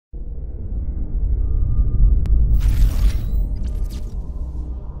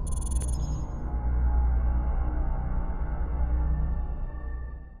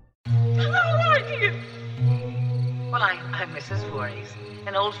Reyes,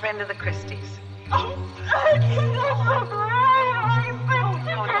 an old friend of the Christies. Oh, I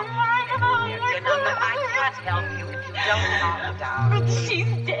can't help you if you don't calm down. but she's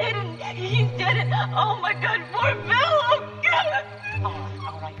dead and he's dead and oh my God, poor Bill! Oh God!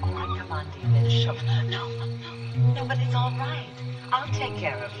 All right, come on, dear, let's show. No, but it's all right. I'll take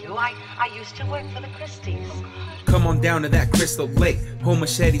care of you. I used to work for the Christies. Come on down to that Crystal Lake. Home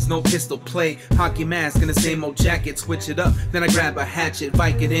machetes, no pistol play. Hockey mask and the same old jacket. Switch it up, then I grab a hatchet.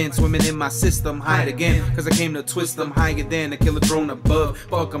 Vicodin in, swimming in my system. Hide again, cause I came to twist them. Higher than a killer drone above.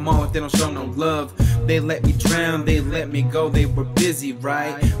 Fuck them all if they don't show no love. They let me drown, they let me go. They were busy,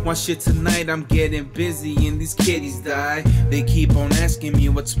 right? One shit tonight, I'm getting busy and these kitties die. They keep on asking me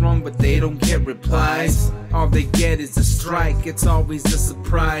what's wrong, but they don't get replies. All they get is a strike, it's always a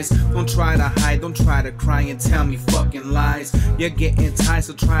surprise. Don't try to hide, don't try to cry and tell me fucking lies. You're getting tired,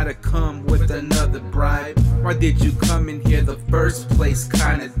 so try to come with another bribe. Why did you come in here the first place?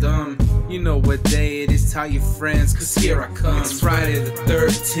 Kinda dumb. You know what day it is, tell your friends, cause here I come. It's Friday the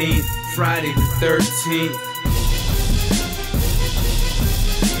 13th, Friday the 13th.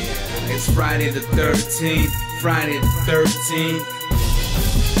 It's Friday the 13th, Friday the 13th.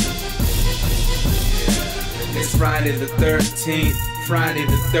 It's Friday the 13th, Friday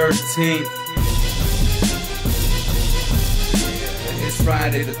the 13th. It's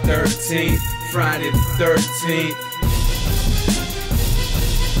Friday the 13th, Friday the 13th.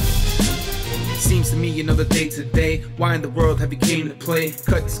 Seems to me another day today. Why in the world have you came to play?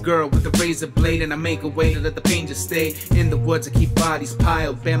 Cut this girl with a razor blade and I make a way to let the pain just stay. In the woods I keep bodies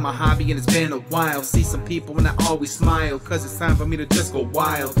piled. Been my hobby and it's been a while. See some people and I always smile, cause it's time for me to just go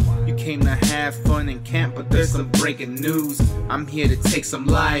wild. You came to have fun and camp, but there's some breaking news. I'm here to take some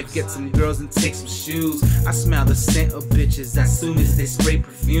life, get some girls and take some shoes. I smell the scent of bitches as soon as they spray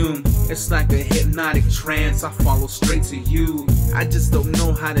perfume. It's like a hypnotic trance, I follow straight to you. I just don't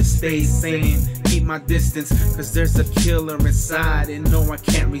know how to stay sane. Keep my distance, cause there's a killer inside and no, I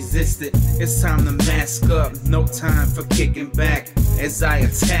can't resist it. It's time to mask up, no time for kicking back. As I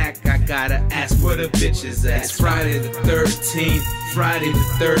attack, I gotta ask where the bitch is at. It's Friday the 13th, Friday the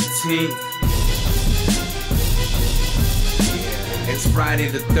 13th. It's Friday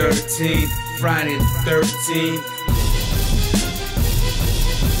the 13th, Friday the 13th.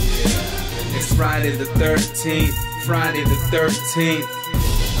 It's Friday the 13th, Friday the 13th.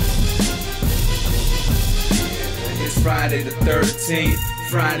 It's Friday the 13th,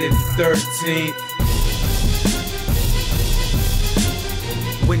 Friday the 13th.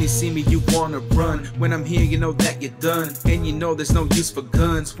 When you see me, you wanna run. When I'm here, you know that you're done. And you know there's no use for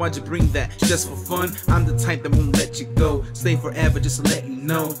guns. Why'd you bring that? Just for fun? I'm the type that won't let you go. Stay forever just to let you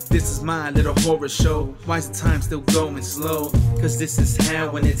know. This is my little horror show. Why's the time still going slow? Cause this is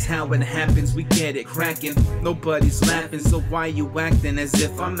how, and it's how it happens. We get it cracking. Nobody's laughing, so why you acting as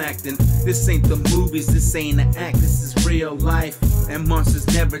if I'm acting? This ain't the movies, this ain't an act. This is real life. And monsters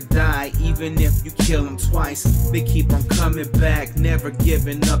never die, even if you kill them twice. They keep on coming back, never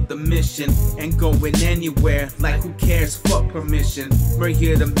giving up the mission and going anywhere. Like who cares? Fuck permission. We're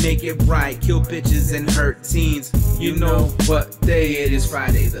here to make it right, kill bitches and hurt teens. You know what day it is?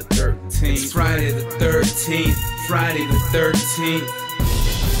 Friday the 13th. It's Friday the 13th, Friday the 13th.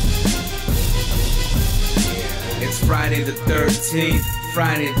 It's Friday the 13th,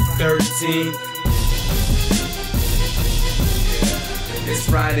 Friday the 13th. It's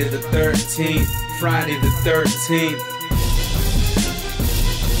Friday the 13th, Friday the 13th.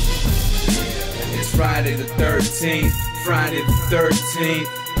 It's Friday the 13th, Friday the 13th.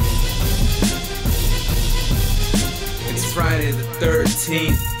 It's Friday the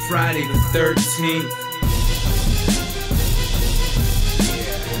 13th, Friday the 13th.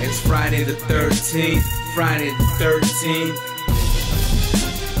 It's Friday the 13th, Friday the 13th.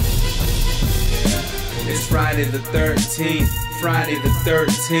 It's Friday the 13th, Friday the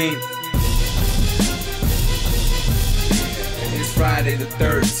 13th. It's Friday the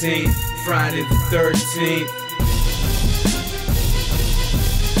 13th, Friday the 13th.